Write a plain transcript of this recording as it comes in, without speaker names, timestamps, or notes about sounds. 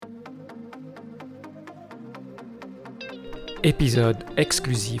Épisode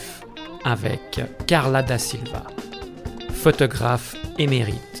exclusif avec Carla da Silva, photographe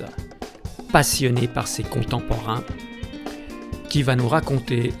émérite, passionnée par ses contemporains, qui va nous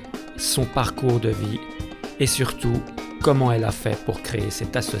raconter son parcours de vie et surtout comment elle a fait pour créer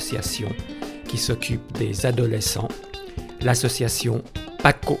cette association qui s'occupe des adolescents, l'association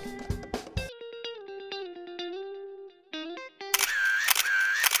PACO.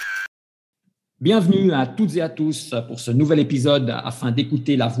 Bienvenue à toutes et à tous pour ce nouvel épisode afin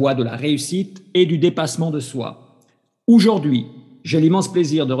d'écouter la voix de la réussite et du dépassement de soi. Aujourd'hui, j'ai l'immense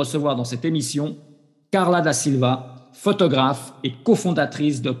plaisir de recevoir dans cette émission Carla da Silva, photographe et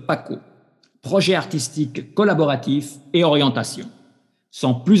cofondatrice de PACO, projet artistique collaboratif et orientation.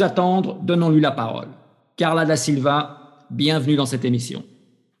 Sans plus attendre, donnons-lui la parole. Carla da Silva, bienvenue dans cette émission.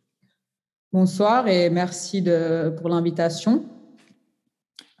 Bonsoir et merci pour l'invitation.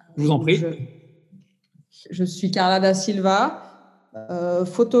 Je vous en prie. Je suis Carla da Silva,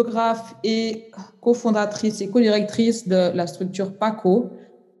 photographe et cofondatrice et co-directrice de la structure PACO,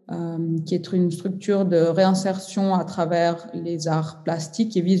 qui est une structure de réinsertion à travers les arts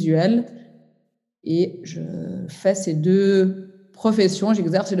plastiques et visuels. Et je fais ces deux professions,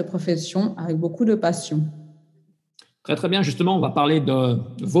 j'exerce ces deux professions avec beaucoup de passion. Très très bien, justement, on va parler de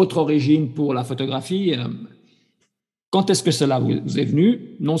votre origine pour la photographie. Quand est-ce que cela vous est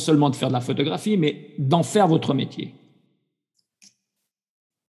venu, non seulement de faire de la photographie, mais d'en faire votre métier?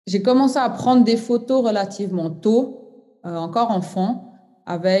 J'ai commencé à prendre des photos relativement tôt, encore enfant,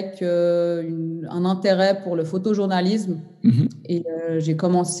 avec un intérêt pour le photojournalisme. Et j'ai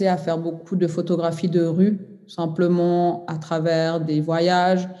commencé à faire beaucoup de photographies de rue, simplement à travers des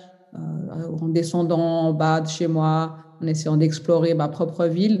voyages, en descendant en bas de chez moi, en essayant d'explorer ma propre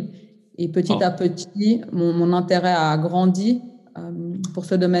ville. Et petit à petit, mon intérêt a grandi pour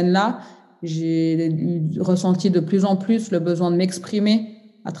ce domaine-là. J'ai ressenti de plus en plus le besoin de m'exprimer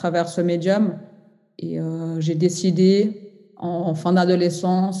à travers ce médium. Et j'ai décidé, en fin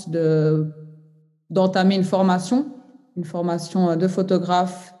d'adolescence, d'entamer une formation de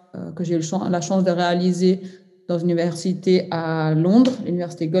photographe que j'ai eu la chance de réaliser dans une université à Londres,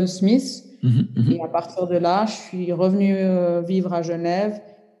 l'université Goldsmiths. Et à partir de là, je suis revenue vivre à Genève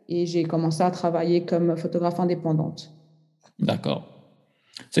et j'ai commencé à travailler comme photographe indépendante. D'accord.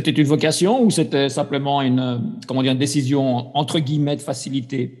 C'était une vocation ou c'était simplement une décision entre guillemets de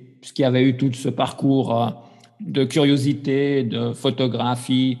facilité, puisqu'il y avait eu tout ce parcours de curiosité, de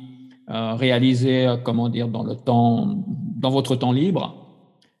photographie réalisé dans votre temps libre?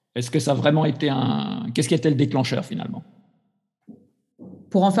 Est-ce que ça a vraiment été qu'est-ce qui était le déclencheur finalement?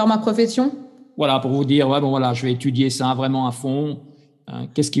 Pour en faire ma profession? Voilà, pour vous dire, je vais étudier ça vraiment à fond.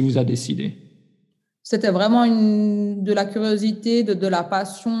 Qu'est-ce qui vous a décidé? C'était vraiment de la curiosité, de la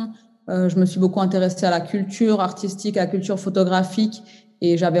passion. Je me suis beaucoup intéressée à la culture artistique, à la culture photographique,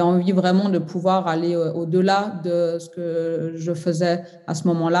 et j'avais envie vraiment de pouvoir aller au-delà de ce que je faisais à ce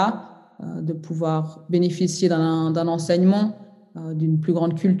moment-là, de pouvoir bénéficier d'un enseignement, d'une plus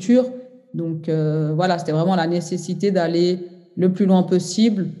grande culture. Donc c'était vraiment la nécessité d'aller le plus loin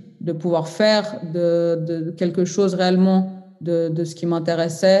possible, de pouvoir faire de quelque chose réellement de ce qui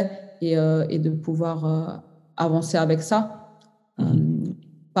m'intéressait et de pouvoir avancer avec ça.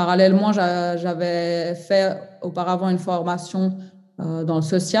 Parallèlement, j'avais fait auparavant une formation dans le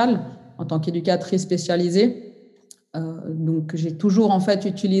social en tant qu'éducatrice spécialisée. Donc, j'ai toujours en fait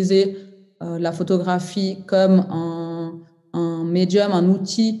utilisé la photographie comme un médium, un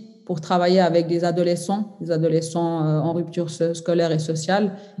outil pour travailler avec des adolescents en rupture scolaire et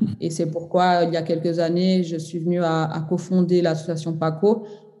sociale. Et c'est pourquoi, il y a quelques années, je suis venue à cofonder l'association PACO,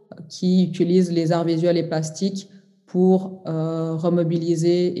 qui utilise les arts visuels et plastiques pour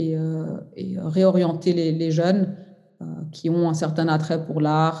remobiliser et réorienter les jeunes qui ont un certain attrait pour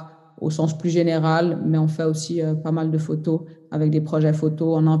l'art au sens plus général, mais on fait aussi pas mal de photos avec des projets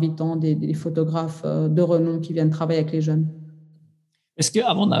photos en invitant des photographes de renom qui viennent travailler avec les jeunes. Est-ce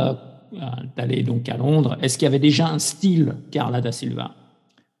qu'avant d'aller donc à Londres, est-ce qu'il y avait déjà un style Carla da Silva?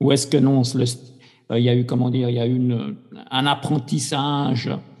 Ou est-ce que non, il y a eu un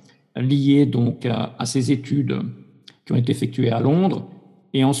apprentissage lié donc à ces études qui ont été effectuées à Londres,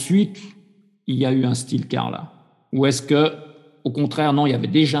 et ensuite il y a eu un style Carla? Ou est-ce que, au contraire, non, il y avait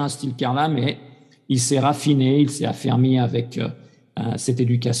déjà un style Carla, mais il s'est raffiné, il s'est affermi avec cette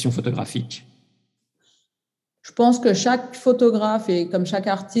éducation photographique? Je pense que chaque photographe et comme chaque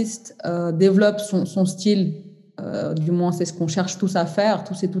artiste développe son style. Du moins, c'est ce qu'on cherche tous à faire,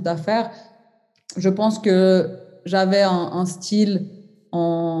 tous et toutes à faire. Je pense que j'avais un style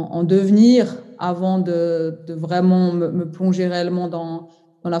en devenir avant de vraiment me plonger réellement dans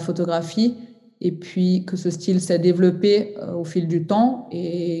la photographie. et puis que ce style s'est développé au fil du temps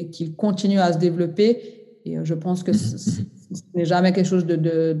et qu'il continue à se développer. Et je pense que ce n'est jamais quelque chose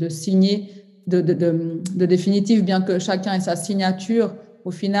de signé, de définitif, bien que chacun ait sa signature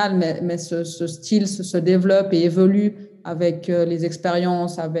au final, mais ce style se développe et évolue avec les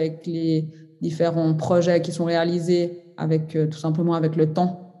expériences, avec les différents projets qui sont réalisés, avec tout simplement avec le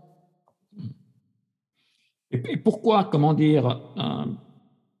temps. Et pourquoi, comment dire,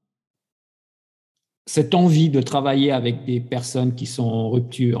 cette envie de travailler avec des personnes qui sont en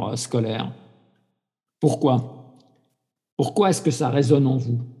rupture scolaire? Pourquoi? Pourquoi est-ce que ça résonne en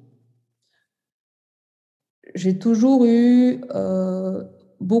vous? J'ai toujours eu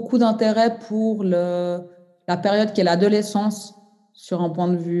beaucoup d'intérêt pour la période qui est l'adolescence sur un point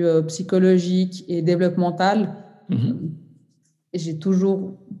de vue psychologique et développemental. J'ai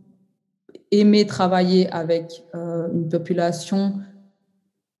toujours aimé travailler avec une population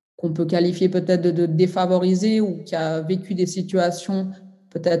qu'on peut qualifier peut-être de défavorisée ou qui a vécu des situations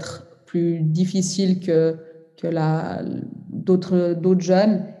peut-être plus difficiles que d'autres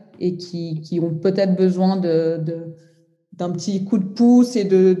jeunes et qui ont peut-être besoin d'un petit coup de pouce et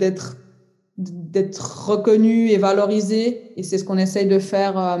d'être reconnus et valorisés. Et c'est ce qu'on essaye de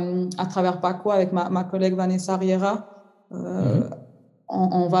faire à travers Paco avec ma collègue Vanessa Riera,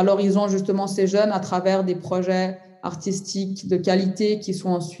 en valorisant justement ces jeunes à travers des projets artistiques de qualité qui sont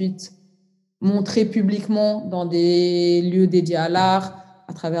ensuite montrés publiquement dans des lieux dédiés à l'art,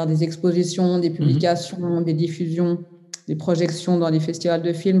 à travers des expositions, des publications, des diffusions, des projections dans des festivals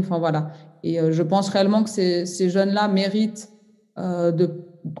de films. Enfin, voilà. Et je pense réellement que ces jeunes-là méritent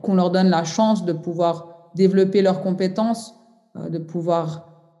qu'on leur donne la chance de pouvoir développer leurs compétences, de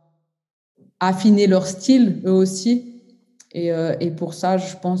pouvoir affiner leur style eux aussi. Et pour ça,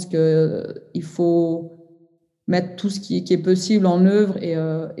 je pense qu'il faut mettre tout ce qui est possible en œuvre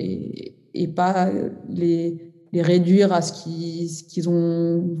et pas les réduire à ce qu'ils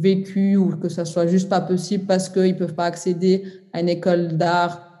ont vécu ou que ça soit juste pas possible parce qu'ils ne peuvent pas accéder à une école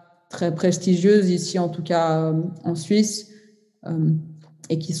d'art très prestigieuse, ici en tout cas en Suisse,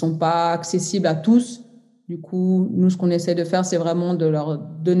 et qui ne sont pas accessibles à tous. Du coup, nous, ce qu'on essaie de faire, c'est vraiment de leur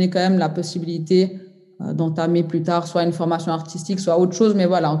donner quand même la possibilité d'entamer plus tard soit une formation artistique, soit autre chose, mais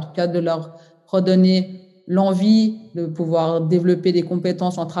voilà, en tout cas de leur redonner l'envie de pouvoir développer des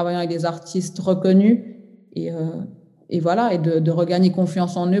compétences en travaillant avec des artistes reconnus et voilà, et de regagner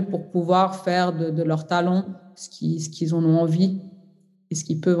confiance en eux pour pouvoir faire de leur talent ce qu'ils en ont envie et ce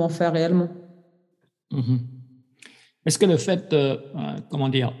qu'ils peuvent en faire réellement. Est-ce que le fait, comment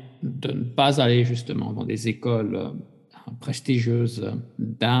dire, de ne pas aller justement dans des écoles prestigieuses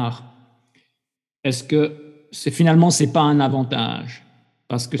d'art, est-ce que finalement c'est pas un avantage?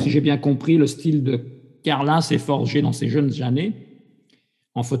 Parce que si j'ai bien compris, le style de Carla s'est forgé dans ses jeunes années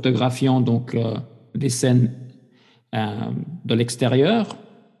en photographiant donc des scènes de l'extérieur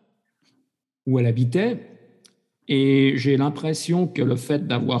où elle habitait. Et j'ai l'impression que le fait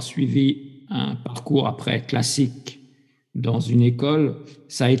d'avoir suivi un parcours après classique dans une école,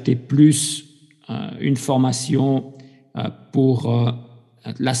 ça a été plus une formation pour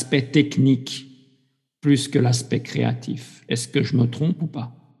l'aspect technique plus que l'aspect créatif. Est-ce que je me trompe ou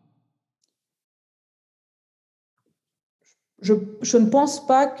pas? Je ne pense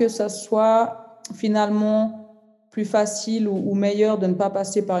pas que ça soit finalement plus facile ou meilleur de ne pas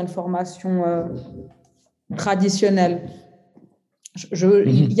passer par une formation traditionnelle.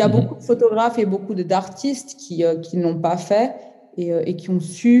 Il y a beaucoup de photographes et beaucoup d'artistes qui ne l'ont pas fait et qui ont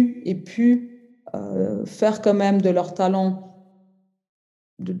su et pu faire quand même de leur talent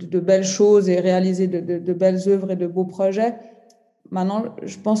de belles choses et réaliser de belles œuvres et de beaux projets. Maintenant,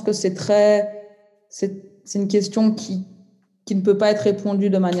 je pense que c'est une question qui ne peut pas être répondue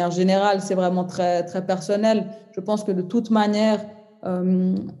de manière générale. C'est vraiment très, très personnel. Je pense que de toute manière,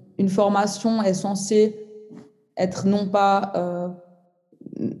 une formation est censée être non pas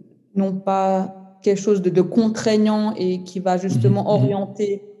quelque chose de contraignant et qui va justement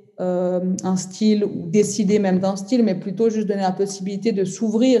orienter un style ou décider même d'un style, mais plutôt juste donner la possibilité de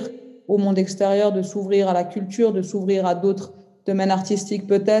s'ouvrir au monde extérieur, de s'ouvrir à la culture, de s'ouvrir à d'autres domaines artistiques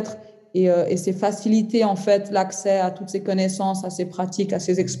peut-être, et c'est faciliter en fait l'accès à toutes ces connaissances, à ces pratiques, à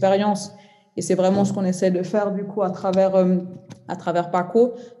ces expériences. Et c'est vraiment ce qu'on essaie de faire du coup à travers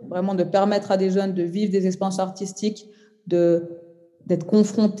Paco, vraiment de permettre à des jeunes de vivre des expériences artistiques, d'être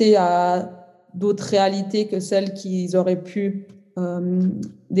confrontés à d'autres réalités que celles qu'ils auraient pu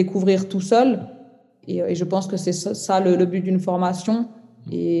découvrir tout seuls. Et je pense que c'est ça le but d'une formation.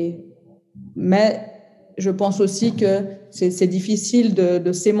 Mais je pense aussi que c'est difficile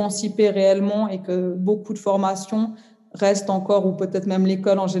de s'émanciper réellement et que beaucoup de formations restent encore, ou peut-être même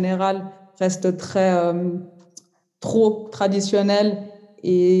l'école en général, reste trop traditionnel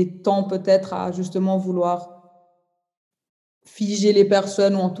et tend peut-être à justement vouloir figer les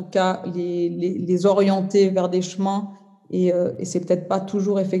personnes ou en tout cas les orienter vers des chemins. Et c'est peut-être pas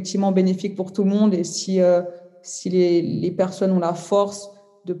toujours effectivement bénéfique pour tout le monde. Et si les personnes ont la force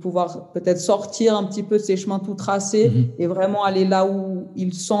de pouvoir peut-être sortir un petit peu de ces chemins tout tracés et vraiment aller là où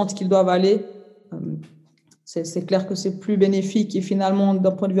ils sentent qu'ils doivent aller, c'est clair que c'est plus bénéfique. Et finalement,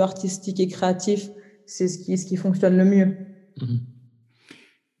 d'un point de vue artistique et créatif, c'est ce qui fonctionne le mieux.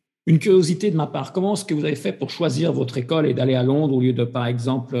 Une curiosité de ma part, comment est-ce que vous avez fait pour choisir votre école et d'aller à Londres au lieu de, par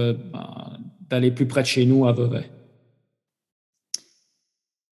exemple, d'aller plus près de chez nous à Vevey?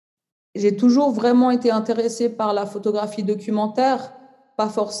 J'ai toujours vraiment été intéressée par la photographie documentaire, pas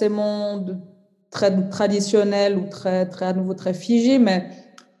forcément très traditionnelle ou à nouveau très figée, mais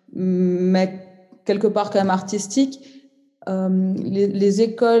quelque part quand même artistique.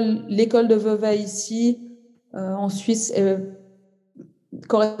 L'école de Vevey ici, en Suisse,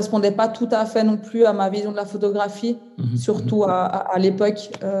 correspondait pas tout à fait non plus à ma vision de la photographie, surtout à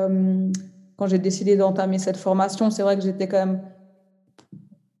l'époque, quand j'ai décidé d'entamer cette formation. C'est vrai que j'étais quand même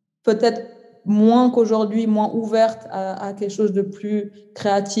peut-être moins qu'aujourd'hui, moins ouverte à quelque chose de plus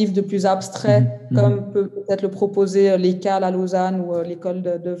créatif, de plus abstrait, comme peut peut-être le proposer l'ECAL à Lausanne ou l'école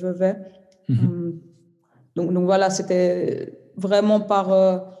de Vevey. Donc voilà, c'était vraiment par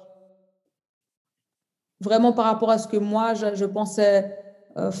rapport à ce que moi, je pensais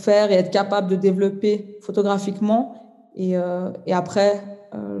faire et être capable de développer photographiquement. Et après,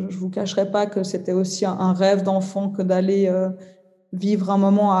 je ne vous cacherai pas que c'était aussi un rêve d'enfant que d'aller vivre un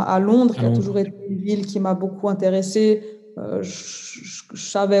moment à Londres, qui a toujours été une ville qui m'a beaucoup intéressée. Je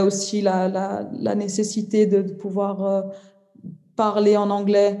savais aussi la nécessité de pouvoir parler en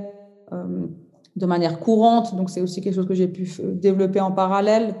anglais de manière courante. Donc, c'est aussi quelque chose que j'ai pu développer en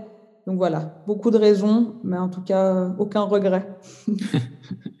parallèle. Donc voilà, beaucoup de raisons, mais en tout cas, aucun regret.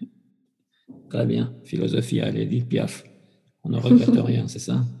 Très bien. Philosophie à Edith Piaf. On ne regrette rien, c'est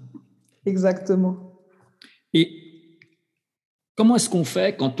ça? Exactement. Et comment est-ce qu'on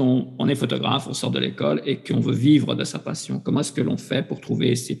fait quand on est photographe, on sort de l'école et qu'on veut vivre de sa passion? Comment est-ce que l'on fait pour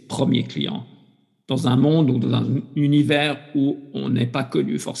trouver ses premiers clients dans un monde ou dans un univers où on n'est pas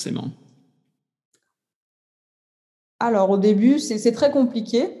connu forcément? Alors, au début, c'est très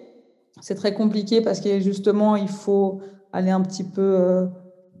compliqué. C'est très compliqué parce que justement, il faut aller un petit peu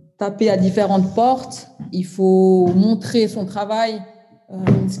taper à différentes portes. Il faut montrer son travail,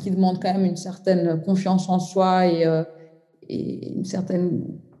 ce qui demande quand même une certaine confiance en soi et une certaine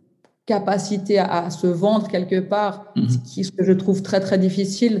capacité à se vendre quelque part, ce que je trouve très, très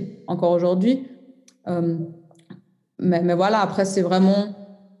difficile encore aujourd'hui. Mais voilà, après, c'est vraiment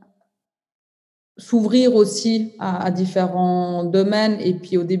s'ouvrir aussi à différents domaines. Et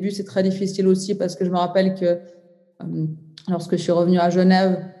puis au début, c'est très difficile aussi parce que je me rappelle que lorsque je suis revenue à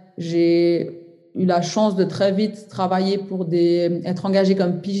Genève, j'ai eu la chance de très vite travailler être engagée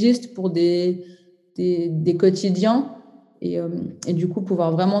comme pigiste pour des quotidiens et du coup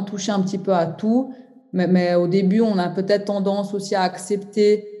pouvoir vraiment toucher un petit peu à tout. Mais au début, on a peut-être tendance aussi à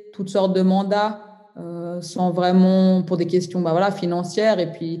accepter toutes sortes de mandats sans vraiment, pour des questions financières,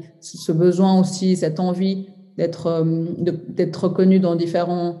 et puis ce besoin aussi, cette envie d'être reconnu dans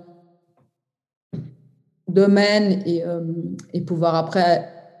différents domaines et pouvoir après,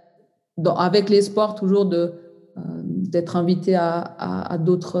 avec les sports, toujours d'être invité à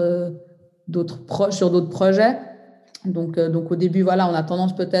sur d'autres projets. Donc au début, voilà, on a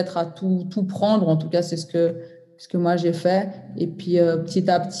tendance peut-être à tout prendre. En tout cas, c'est ce que moi j'ai fait. Et puis petit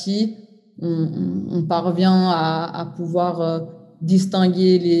à petit, on parvient à pouvoir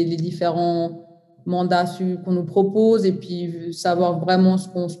distinguer les différents mandats qu'on nous propose et puis savoir vraiment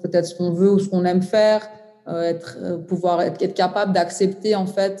peut-être ce qu'on veut ou ce qu'on aime faire, pouvoir être capable d'accepter en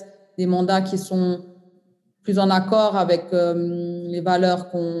fait des mandats qui sont plus en accord avec les valeurs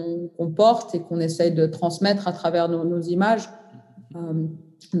qu'on porte et qu'on essaye de transmettre à travers nos images.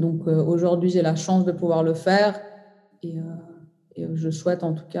 Donc aujourd'hui, j'ai la chance de pouvoir le faire et je souhaite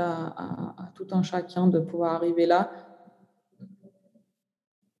en tout cas à tout un chacun de pouvoir arriver là.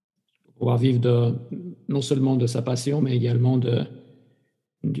 Pouvoir vivre non seulement de sa passion, mais également de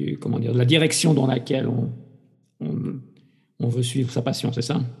la direction dans laquelle on veut suivre sa passion, c'est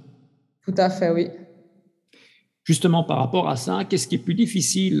ça? Tout à fait, oui. Justement, par rapport à ça, qu'est-ce qui est plus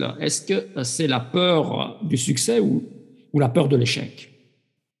difficile? Est-ce que c'est la peur du succès ou la peur de l'échec?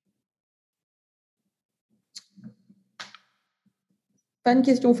 Pas une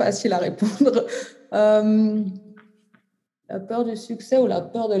question facile à répondre. La peur du succès ou la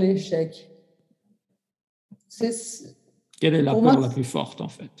peur de l'échec? Quelle est la peur la plus forte, en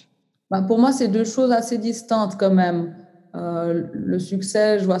fait? Bah, pour moi, c'est deux choses assez distinctes quand même. Le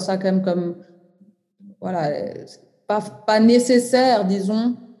succès, je vois ça quand même comme, voilà, pas nécessaire,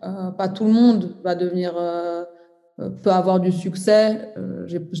 disons. Pas tout le monde va devenir, peut avoir du succès.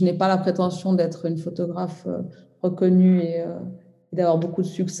 Je n'ai pas la prétention d'être une photographe reconnue et d'avoir beaucoup de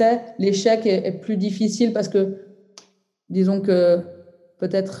succès. L'échec est plus difficile parce que, disons que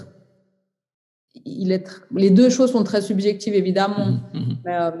peut-être les deux choses sont très subjectives, évidemment,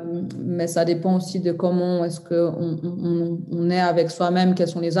 mais ça dépend aussi de comment est-ce qu'on est avec soi-même, quelles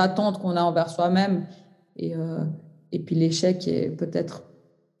sont les attentes qu'on a envers soi-même. Et puis l'échec est peut-être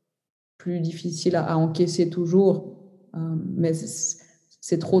plus difficile à encaisser toujours, mais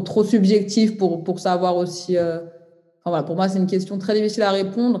c'est trop subjectif pour savoir aussi. Enfin, voilà, pour moi, c'est une question très difficile à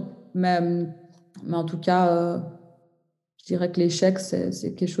répondre, mais en tout cas, je dirais que l'échec,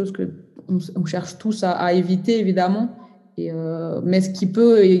 c'est quelque chose on cherche tous à éviter, évidemment. Mais ce qui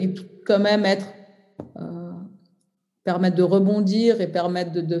peut quand même permettre de rebondir et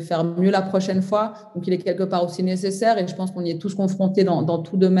permettre de faire mieux la prochaine fois. Donc, il est quelque part aussi nécessaire et je pense qu'on y est tous confrontés dans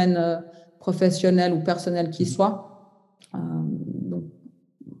tout domaine professionnel ou personnel qu'il soit. Donc,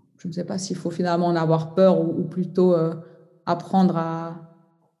 je ne sais pas s'il faut finalement en avoir peur ou plutôt apprendre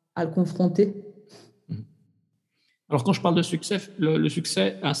à le confronter. Alors, quand je parle de succès, le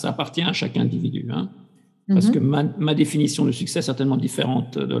succès, ça appartient à chaque individu. Parce que ma définition de succès est certainement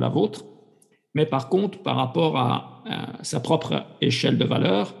différente de la vôtre. Mais par contre, par rapport à sa propre échelle de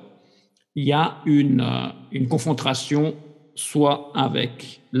valeur, il y a une confrontation soit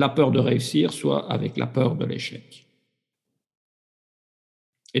avec la peur de réussir, soit avec la peur de l'échec.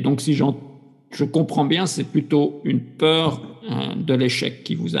 Et donc, si je comprends bien, c'est plutôt une peur de l'échec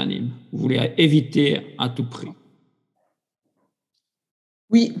qui vous anime. Vous voulez éviter à tout prix.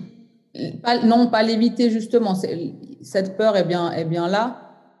 Oui, non, pas l'éviter justement. Cette peur est bien là,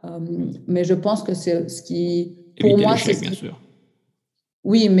 mais je pense que c'est ce qui, pour éviter moi, l'échec, bien sûr.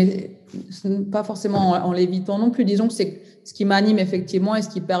 Oui, mais pas forcément en l'évitant non plus. Disons que c'est ce qui m'anime effectivement et ce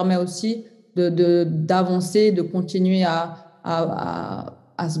qui permet aussi d'avancer, de continuer à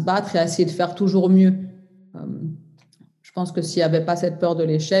se battre et à essayer de faire toujours mieux. Je pense que s'il n'y avait pas cette peur de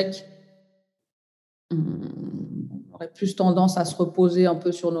l'échec, on aurait plus tendance à se reposer un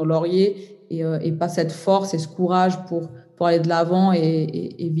peu sur nos lauriers et pas cette force et ce courage pour aller de l'avant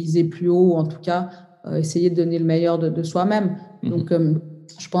et viser plus haut, ou en tout cas essayer de donner le meilleur de soi-même. Donc,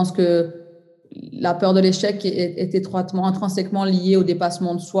 je pense que la peur de l'échec est étroitement, intrinsèquement liée au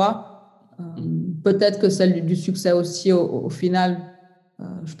dépassement de soi. Peut-être que celle du succès aussi, au final.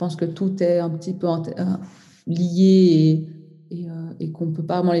 Je pense que tout est un petit peu lié et qu'on ne peut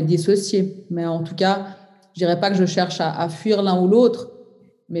pas vraiment les dissocier. Mais en tout cas, je dirais pas que je cherche à fuir l'un ou l'autre,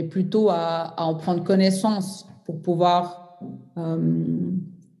 mais plutôt à en prendre connaissance pour pouvoir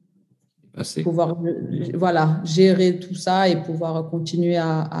voilà, gérer tout ça et pouvoir continuer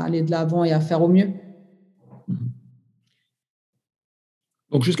à aller de l'avant et à faire au mieux.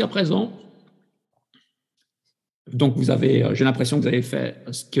 Donc, jusqu'à présent, donc j'ai l'impression que vous avez fait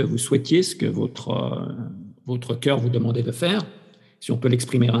ce que vous souhaitiez, ce que votre cœur vous demandait de faire, si on peut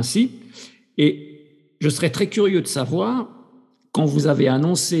l'exprimer ainsi. Et je serais très curieux de savoir, quand vous avez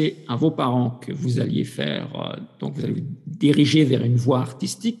annoncé à vos parents que vous alliez donc vous allez vous diriger vers une voie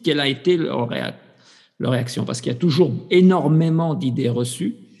artistique, quelle a été leur réaction? Parce qu'il y a toujours énormément d'idées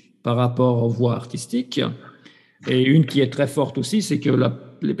reçues par rapport aux voies artistiques. Et une qui est très forte aussi, c'est que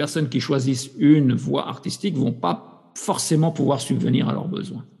les personnes qui choisissent une voie artistique ne vont pas forcément pouvoir subvenir à leurs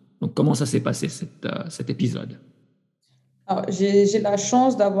besoins. Donc, comment ça s'est passé cet épisode? Alors, j'ai la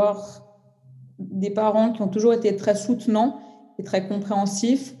chance d'avoir des parents qui ont toujours été très soutenants et très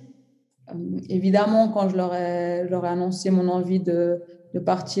compréhensifs. Évidemment, quand je leur ai annoncé mon envie de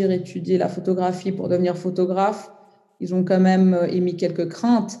partir étudier la photographie pour devenir photographe, ils ont quand même émis quelques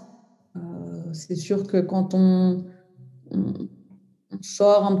craintes. C'est sûr que quand on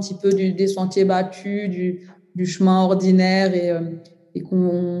sort un petit peu des sentiers battus, du chemin ordinaire et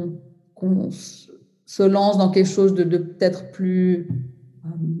qu'on se lance dans quelque chose de peut-être plus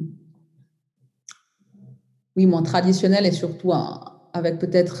moins traditionnel et surtout avec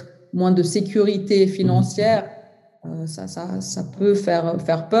peut-être moins de sécurité financière, ça peut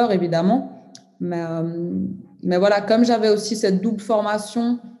faire peur, évidemment. Mais voilà, comme j'avais aussi cette double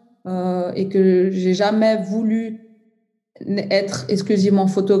formation et que j'ai jamais voulu être exclusivement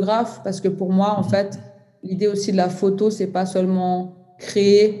photographe, parce que pour moi, en fait, l'idée aussi de la photo, c'est pas seulement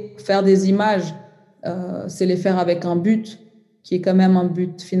créer, faire des images, c'est les faire avec un but qui est quand même un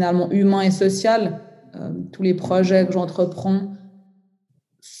but finalement humain et social. Tous les projets que j'entreprends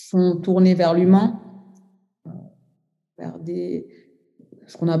sont tournés vers l'humain,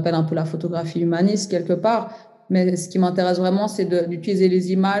 ce qu'on appelle un peu la photographie humaniste quelque part. Mais ce qui m'intéresse vraiment, c'est d'utiliser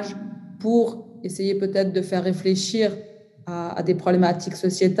les images pour essayer peut-être de faire réfléchir à des problématiques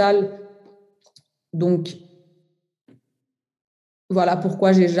sociétales. Donc, voilà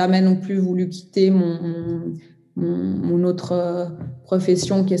pourquoi j'ai jamais non plus voulu quitter mon autre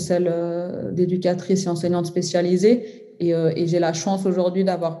profession qui est celle d'éducatrice et enseignante spécialisée. Et j'ai la chance aujourd'hui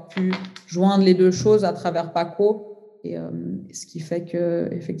d'avoir pu joindre les deux choses à travers Paco. Et ce qui fait que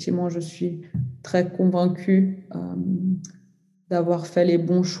effectivement, je suis très convaincue d'avoir fait les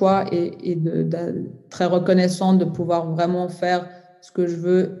bons choix et très reconnaissante de pouvoir vraiment faire ce que je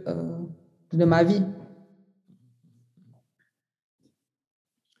veux de ma vie.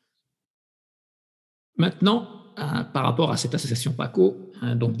 Maintenant, par rapport à cette association PACO,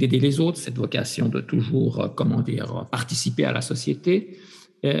 donc d'aider les autres, cette vocation de toujours, participer à la société,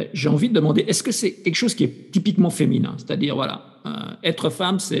 j'ai envie de demander, est-ce que c'est quelque chose qui est typiquement féminin? C'est-à-dire, voilà, être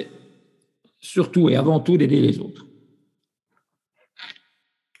femme, c'est surtout et avant tout d'aider les autres.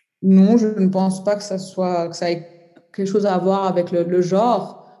 Non, je ne pense pas que ça ait quelque chose à voir avec le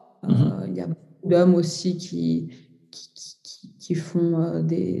genre. Il y a beaucoup d'hommes aussi qui font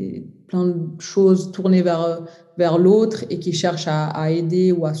plein de choses tournées vers l'autre et qui cherchent à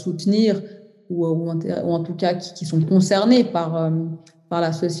aider ou à soutenir ou en tout cas qui sont concernés par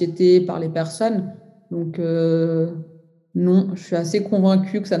la société, par les personnes. Donc, non, je suis assez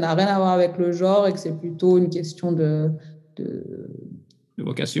convaincue que ça n'a rien à voir avec le genre et que c'est plutôt une question de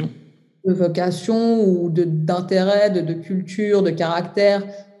vocation. De vocation ou d'intérêt, de culture, de caractère,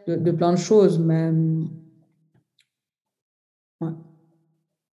 de plein de choses. Mais, ouais.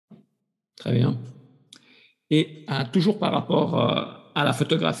 Très bien. Et toujours par rapport à la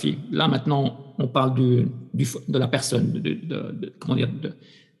photographie, là maintenant, on parle de la personne, de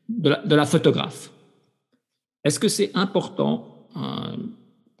la photographe. Est-ce que c'est important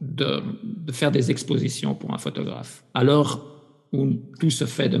de faire des expositions pour un photographe à l'heure où tout se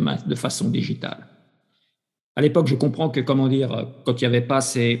fait de façon digitale? À l'époque, je comprends que, quand il n'y avait pas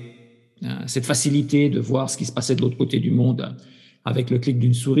cette facilité de voir ce qui se passait de l'autre côté du monde avec le clic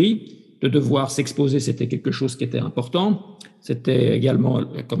d'une souris, de devoir s'exposer, c'était quelque chose qui était important. C'était également,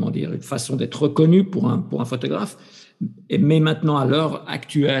 une façon d'être reconnu pour un photographe. Mais maintenant, à l'heure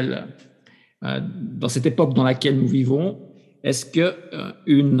actuelle, dans cette époque dans laquelle nous vivons, est-ce que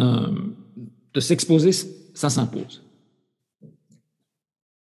de s'exposer, ça s'impose?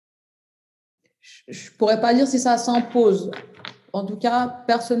 Je ne pourrais pas dire si ça s'impose. En tout cas,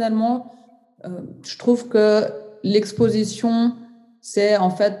 personnellement, je trouve que l'exposition, c'est en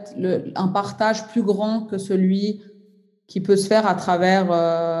fait un partage plus grand que celui qui peut se faire à travers,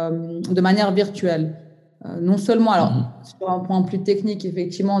 de manière virtuelle. Non seulement, alors, sur un point plus technique,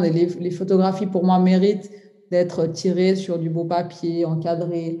 effectivement, les photographies, pour moi, méritent d'être tirées sur du beau papier,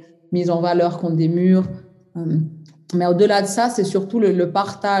 encadrées, mises en valeur contre des murs. Mais au-delà de ça, c'est surtout le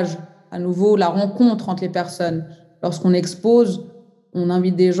partage, à nouveau, la rencontre entre les personnes. Lorsqu'on expose, on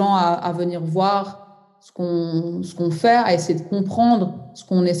invite des gens à venir voir ce qu'on fait, à essayer de comprendre ce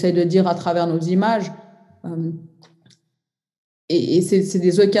qu'on essaie de dire à travers nos images. Et c'est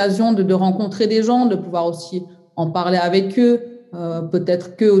des occasions de rencontrer des gens, de pouvoir aussi en parler avec eux.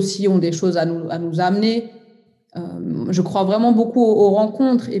 Peut-être qu'eux aussi ont des choses à nous amener. Je crois vraiment beaucoup aux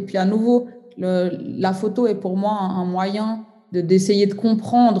rencontres. Et puis à nouveau, la photo est pour moi un moyen d'essayer de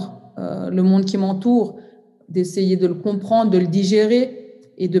comprendre le monde qui m'entoure, d'essayer de le comprendre, de le digérer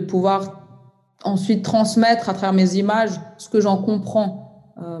et de pouvoir ensuite transmettre à travers mes images ce que j'en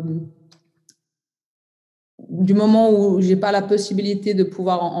comprends. Du moment où j'ai pas la possibilité de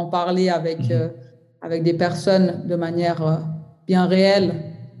pouvoir en parler avec des personnes de manière bien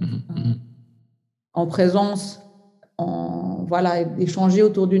réelle, en présence, échanger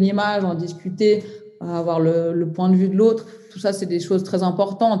autour d'une image, en discuter, avoir le point de vue de l'autre, tout ça, c'est des choses très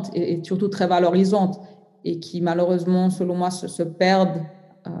importantes et surtout très valorisantes et qui, malheureusement, selon moi, se perdent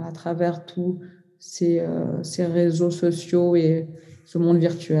à travers tous ces réseaux sociaux et ce monde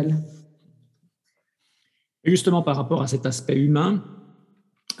virtuel. Et justement, par rapport à cet aspect humain,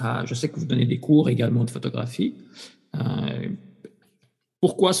 je sais que vous donnez des cours également de photographie.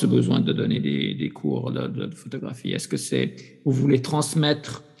 Pourquoi ce besoin de donner des cours de photographie? Est-ce que vous voulez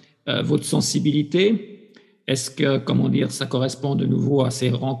transmettre votre sensibilité? Est-ce que, ça correspond de nouveau à ces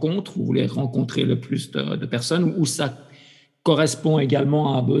rencontres? Vous voulez rencontrer le plus de personnes ou ça correspond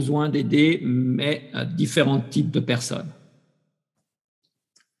également à un besoin d'aider, mais à différents types de personnes?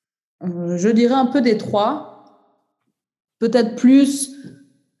 Je dirais un peu des trois. Peut-être plus,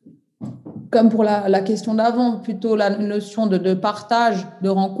 comme pour la question d'avant, plutôt la notion de partage, de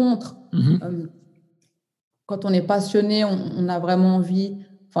rencontre. quand on est passionné, on a vraiment envie,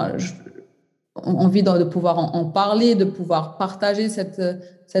 enfin, envie de pouvoir en parler, de pouvoir partager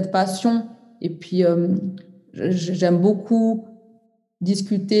cette passion. Et puis, j'aime beaucoup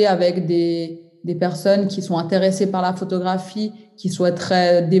discuter avec des personnes qui sont intéressées par la photographie, qui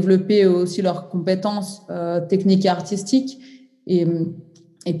souhaiteraient développer aussi leurs compétences techniques et artistiques et,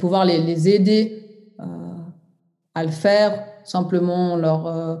 et pouvoir les aider à le faire simplement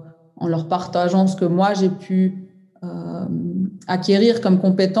en leur partageant ce que moi j'ai pu acquérir comme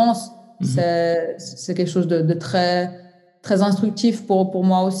compétences. C'est quelque chose de très, très instructif pour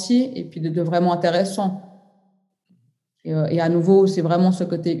moi aussi et puis de vraiment intéressant. Et à nouveau, c'est vraiment ce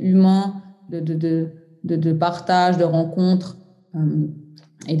côté humain de partage, de rencontre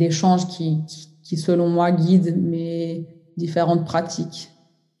et d'échange qui, selon moi, guide mes différentes pratiques.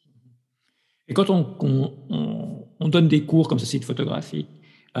 Et quand on donne des cours comme ceci de photographie,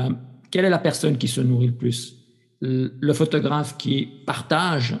 quelle est la personne qui se nourrit le plus? Le photographe qui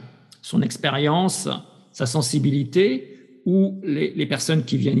partage son expérience, sa sensibilité, ou les personnes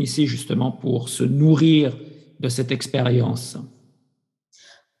qui viennent ici justement pour se nourrir de cette expérience?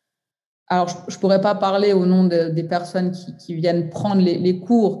 Alors, je ne pourrais pas parler au nom des personnes qui viennent prendre les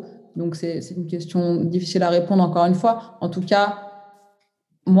cours, donc c'est une question difficile à répondre encore une fois. En tout cas,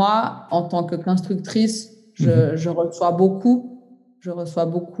 moi, en tant qu'instructrice, je reçois beaucoup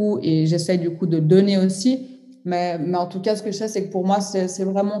et j'essaye du coup de donner aussi. Mais en tout cas, ce que je sais, c'est que pour moi, c'est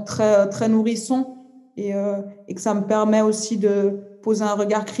vraiment très, très nourrissant et que ça me permet aussi de poser un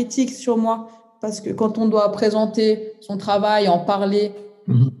regard critique sur moi. Parce que quand on doit présenter son travail, en parler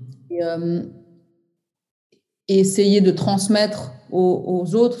et essayer de transmettre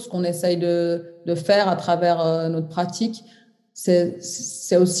aux autres ce qu'on essaye de faire à travers notre pratique,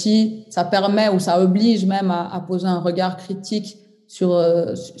 c'est aussi, ça permet ou ça oblige même à poser un regard critique sur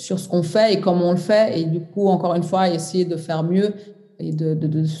ce qu'on fait et comment on le fait. Et du coup, encore une fois, essayer de faire mieux et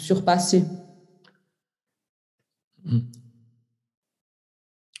de surpasser.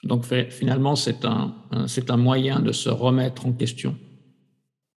 Donc finalement, c'est un moyen de se remettre en question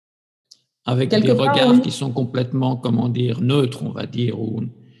avec Quelque des part, regards oui. qui sont complètement, comment dire, neutres, on va dire, ou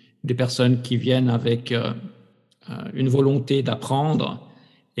des personnes qui viennent avec une volonté d'apprendre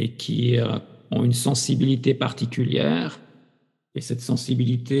et qui ont une sensibilité particulière. Et cette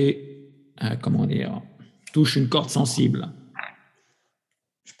sensibilité, comment dire, touche une corde sensible.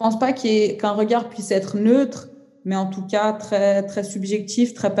 Je pense pas qu'un regard puisse être neutre, mais en tout cas très, très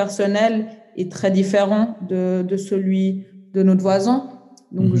subjectif, très personnel et très différent de celui de notre voisin.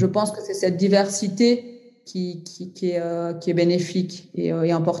 Donc, je pense que c'est cette diversité qui est bénéfique et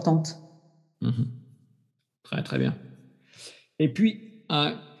importante. Très, très bien. Et puis,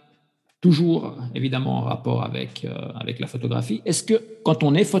 toujours évidemment en rapport avec la photographie, est-ce que quand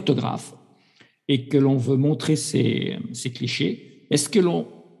on est photographe et que l'on veut montrer ces clichés, est-ce que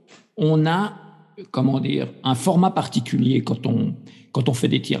on a, comment dire, un format particulier quand on fait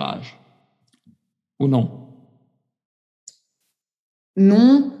des tirages ou non?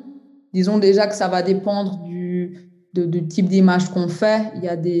 Non, disons déjà que ça va dépendre du type d'image qu'on fait. Il y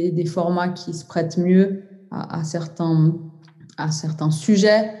a des formats qui se prêtent mieux à certains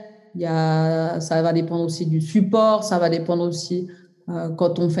sujets. Ça va dépendre aussi du support, ça va dépendre aussi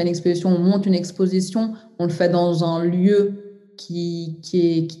quand on fait une exposition, on monte une exposition, on le fait dans un lieu qui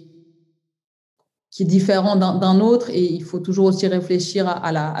est différent d'un autre et il faut toujours aussi réfléchir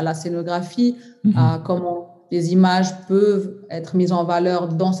à la scénographie, à comment les images peuvent être mises en valeur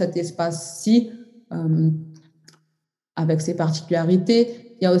dans cet espace-ci avec ses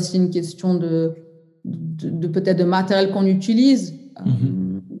particularités. Il y a aussi une question peut-être de matériel qu'on utilise.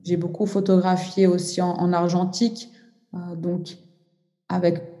 J'ai beaucoup photographié aussi en argentique, donc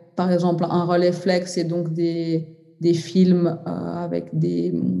avec par exemple un relais flex et donc des films avec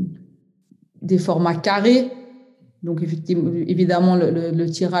des formats carrés. Donc, évidemment, le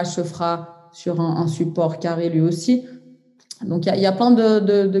tirage se fera sur un support carré lui aussi. Donc, il y a plein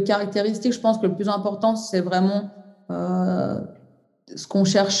de caractéristiques. Je pense que le plus important, c'est vraiment ce qu'on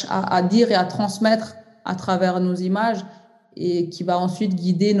cherche à dire et à transmettre à travers nos images et qui va ensuite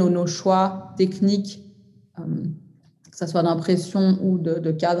guider nos choix techniques, que ce soit d'impression ou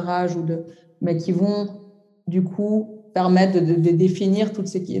de cadrage, mais qui vont du coup permettre de définir tous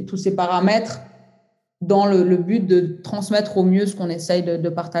ces paramètres dans le but de transmettre au mieux ce qu'on essaye de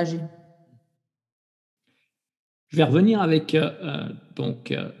partager. Je vais revenir avec ce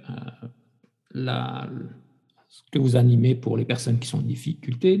que vous animez pour les personnes qui sont en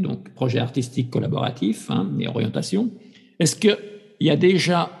difficulté, donc projet artistique collaboratif et orientation. Est-ce qu'il y a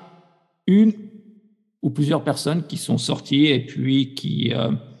déjà une ou plusieurs personnes qui sont sorties et puis qui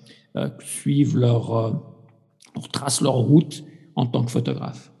suivent retracent leur route en tant que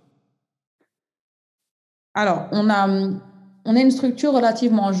photographe? Alors, on a une structure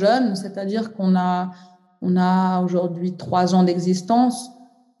relativement jeune, c'est-à-dire on a aujourd'hui 3 ans d'existence.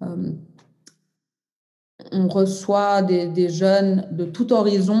 Euh, on reçoit des jeunes de tout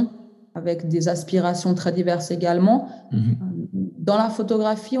horizon avec des aspirations très diverses également. Dans la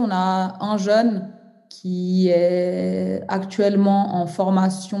photographie, on a un jeune qui est actuellement en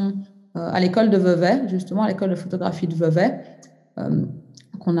formation à l'école de Vevey, justement à l'école de photographie de Vevey,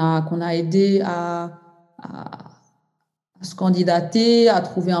 qu'on a aidé à se candidater, à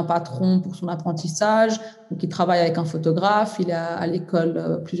trouver un patron pour son apprentissage. Donc, il travaille avec un photographe, il est à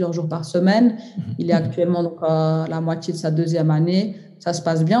l'école plusieurs jours par semaine. Il est actuellement donc, à la moitié de sa 2e année. Ça se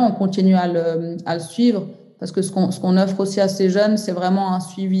passe bien, on continue à le suivre parce que ce qu'on offre aussi à ces jeunes, c'est vraiment un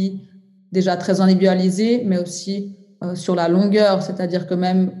suivi déjà très individualisé, mais aussi sur la longueur. C'est-à-dire que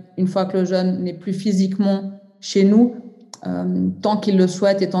même une fois que le jeune n'est plus physiquement chez nous, tant qu'il le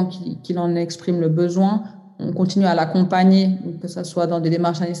souhaite et tant qu'il en exprime le besoin, on continue à l'accompagner, que ce soit dans des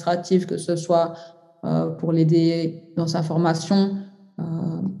démarches administratives, que ce soit pour l'aider dans sa formation,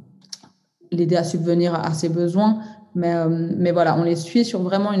 l'aider à subvenir à ses besoins. Mais voilà, on les suit sur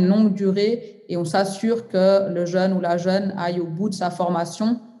vraiment une longue durée et on s'assure que le jeune ou la jeune aille au bout de sa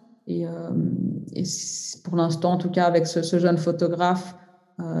formation. Et pour l'instant, en tout cas, avec ce jeune photographe,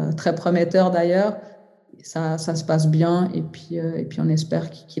 très prometteur d'ailleurs, ça se passe bien. Et puis on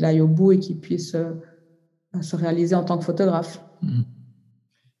espère qu'il aille au bout et qu'il puisse se réaliser en tant que photographe.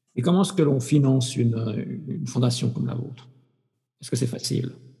 Et comment est-ce que l'on finance une fondation comme la vôtre? Est-ce que c'est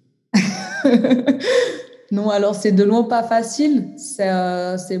facile? Non, alors c'est de loin pas facile.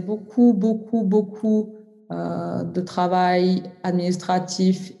 C'est beaucoup, beaucoup, beaucoup de travail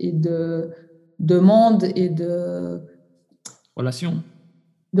administratif et de demande et Relation?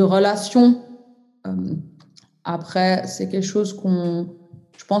 de relations. Après, c'est quelque chose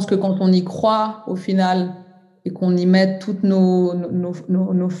je pense que quand on y croit au final et qu'on y met toutes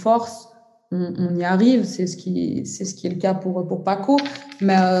nos forces, on y arrive. C'est ce qui est le cas pour Paco.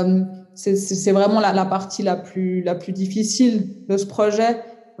 Mais c'est vraiment la partie la plus difficile de ce projet.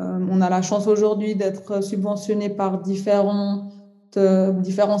 On a la chance aujourd'hui d'être subventionné par différents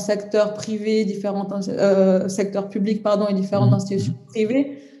secteurs privés, différents secteurs publics, pardon, et différentes institutions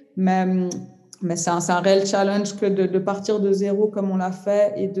privées. Mais c'est un réel challenge que de partir de zéro comme on l'a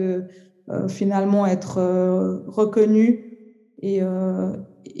fait et de finalement être reconnu et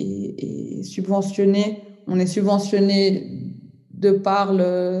subventionné. On est subventionné de par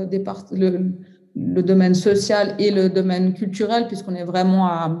le domaine social et le domaine culturel, puisqu'on est vraiment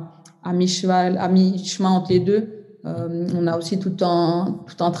à mi-chemin entre les deux. On a aussi tout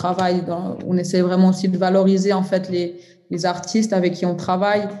un travail, on essaie vraiment aussi de valoriser en fait les artistes avec qui on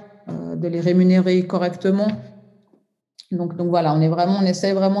travaille, de les rémunérer correctement. Donc voilà, on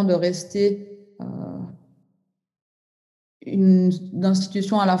essaie vraiment de rester une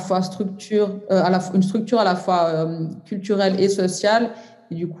institution à la fois une structure à la fois culturelle et sociale.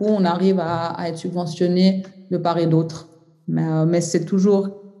 Et du coup, on arrive à être subventionné de part et d'autre. Mais c'est toujours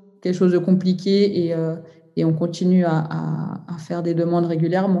quelque chose de compliqué et on continue à faire des demandes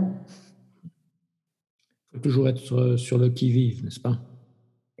régulièrement. Il faut toujours être sur le qui-vive, n'est-ce pas?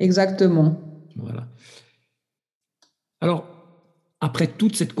 Exactement. Voilà. Alors, après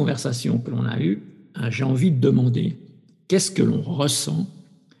toute cette conversation que l'on a eue, j'ai envie de demander qu'est-ce que l'on ressent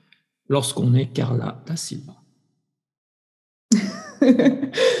lorsqu'on est Carla Da Silva?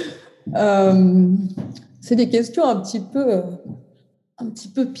 C'est des questions un petit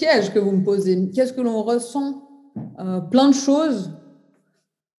peu pièges que vous me posez. Qu'est-ce que l'on ressent? Plein de choses,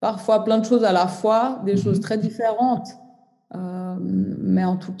 parfois plein de choses à la fois, des choses très différentes. Mais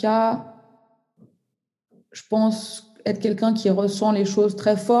en tout cas, je pense être quelqu'un qui ressent les choses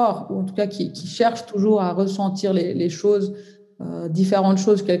très fort, ou en tout cas qui cherche toujours à ressentir les choses, différentes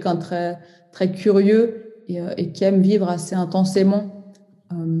choses, quelqu'un de très, très curieux et qui aime vivre assez intensément.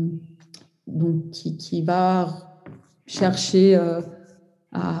 Donc, qui va chercher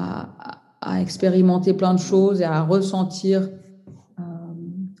à expérimenter plein de choses et à ressentir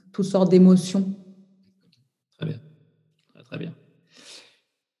toutes sortes d'émotions. Très bien, très, très bien.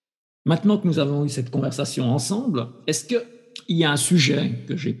 Maintenant que nous avons eu cette conversation ensemble, est-ce qu'il y a un sujet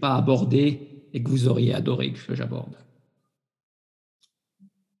que je n'ai pas abordé et que vous auriez adoré que j'aborde?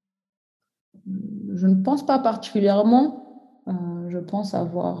 Je ne pense pas particulièrement. Je pense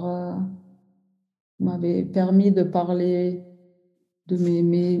m'avait permis de parler de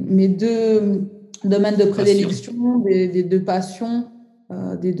mes deux domaines de prédilection, des deux passions,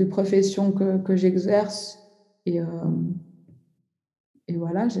 des deux professions que j'exerce. Et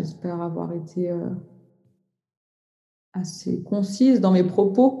voilà, j'espère avoir été assez concise dans mes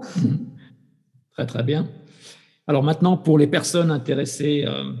propos. Très, très bien. Alors maintenant, pour les personnes intéressées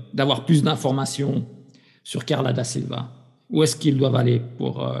d'avoir plus d'informations sur Carla da Silva, où est-ce qu'ils doivent aller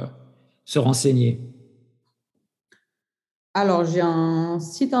pour se renseigner? Alors, j'ai un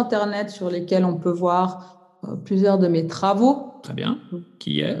site internet sur lequel on peut voir plusieurs de mes travaux. Très bien.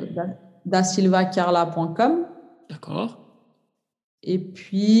 Qui est? dasilvacarla.com. D'accord. Et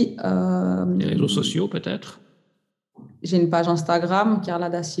puis... les réseaux sociaux, peut-être? J'ai une page Instagram, Carla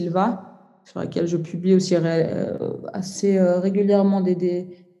da Silva, sur laquelle je publie aussi assez régulièrement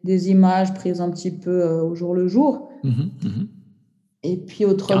des images prises un petit peu au jour le jour. Et puis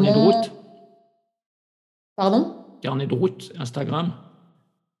autrement... Carnet de route? Pardon? Carnet de route, Instagram?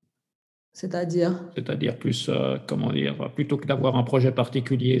 C'est-à-dire? C'est-à-dire plus, comment dire, plutôt que d'avoir un projet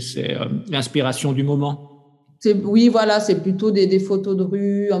particulier, c'est l'inspiration du moment? Oui, voilà, c'est plutôt des photos de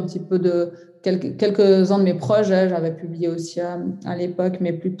rue, un petit peu de quelques-uns de mes projets. J'avais publié aussi à l'époque,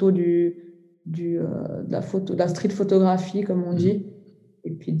 mais plutôt de la street photographie, comme on dit,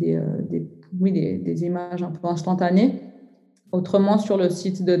 et puis des images un peu instantanées. Autrement, sur le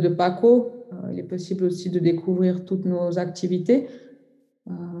site de Paco, il est possible aussi de découvrir toutes nos activités.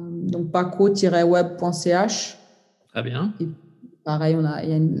 Donc, paco-web.ch. Très bien. Et pareil, il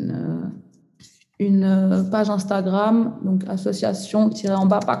y a une page Instagram, donc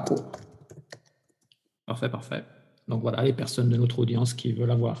association-Paco. Parfait, parfait. Donc voilà, les personnes de notre audience qui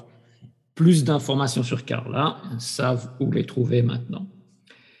veulent avoir plus d'informations sur Carla savent où les trouver maintenant.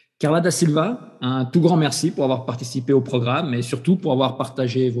 Carla da Silva, un tout grand merci pour avoir participé au programme et surtout pour avoir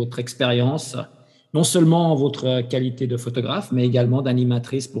partagé votre expérience, non seulement en votre qualité de photographe, mais également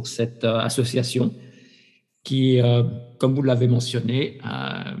d'animatrice pour cette association qui, comme vous l'avez mentionné,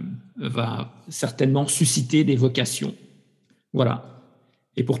 va certainement susciter des vocations. Voilà.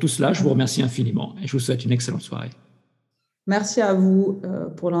 Et pour tout cela, je vous remercie infiniment et je vous souhaite une excellente soirée. Merci à vous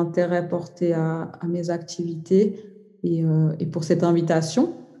pour l'intérêt porté à mes activités et pour cette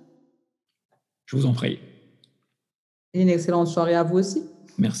invitation. Je vous en prie. Et une excellente soirée à vous aussi.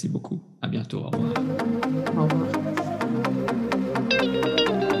 Merci beaucoup. À bientôt. Au revoir. Au revoir.